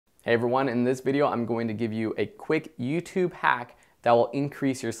Hey everyone, in this video I'm going to give you a quick YouTube hack that will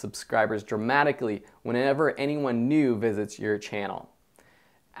increase your subscribers dramatically whenever anyone new visits your channel.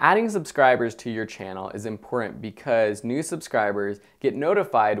 Adding subscribers to your channel is important because new subscribers get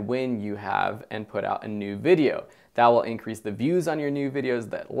notified when you have and put out a new video. That will increase the views on your new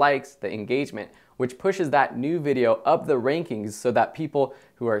videos, the likes, the engagement, which pushes that new video up the rankings so that people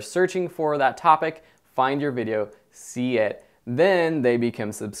who are searching for that topic find your video, see it, then they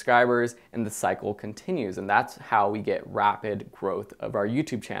become subscribers and the cycle continues. And that's how we get rapid growth of our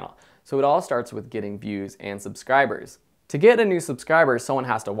YouTube channel. So it all starts with getting views and subscribers. To get a new subscriber, someone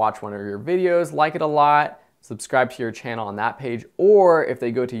has to watch one of your videos, like it a lot, subscribe to your channel on that page, or if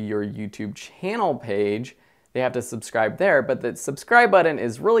they go to your YouTube channel page, they have to subscribe there. But the subscribe button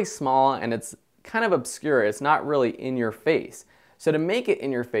is really small and it's kind of obscure. It's not really in your face. So to make it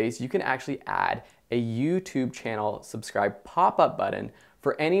in your face, you can actually add a YouTube channel subscribe pop-up button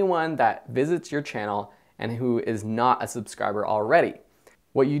for anyone that visits your channel and who is not a subscriber already.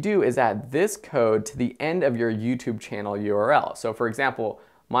 What you do is add this code to the end of your YouTube channel URL. So for example,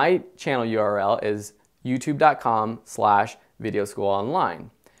 my channel URL is youtube.com/videoschoolonline.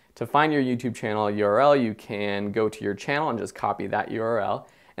 To find your YouTube channel URL, you can go to your channel and just copy that URL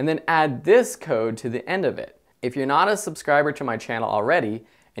and then add this code to the end of it. If you're not a subscriber to my channel already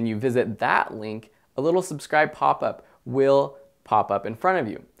and you visit that link, a little subscribe pop-up will pop up in front of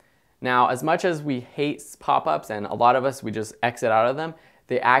you. Now, as much as we hate pop-ups and a lot of us, we just exit out of them,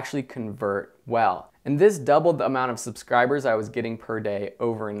 they actually convert well. And this doubled the amount of subscribers I was getting per day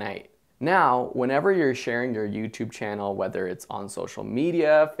overnight. Now, whenever you're sharing your YouTube channel, whether it's on social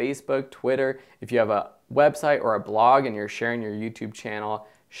media, Facebook, Twitter, if you have a website or a blog and you're sharing your YouTube channel,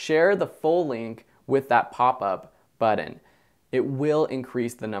 share the full link with that pop-up button. It will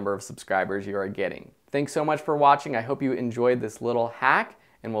increase the number of subscribers you are getting. Thanks so much for watching. I hope you enjoyed this little hack,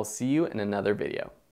 and we'll see you in another video.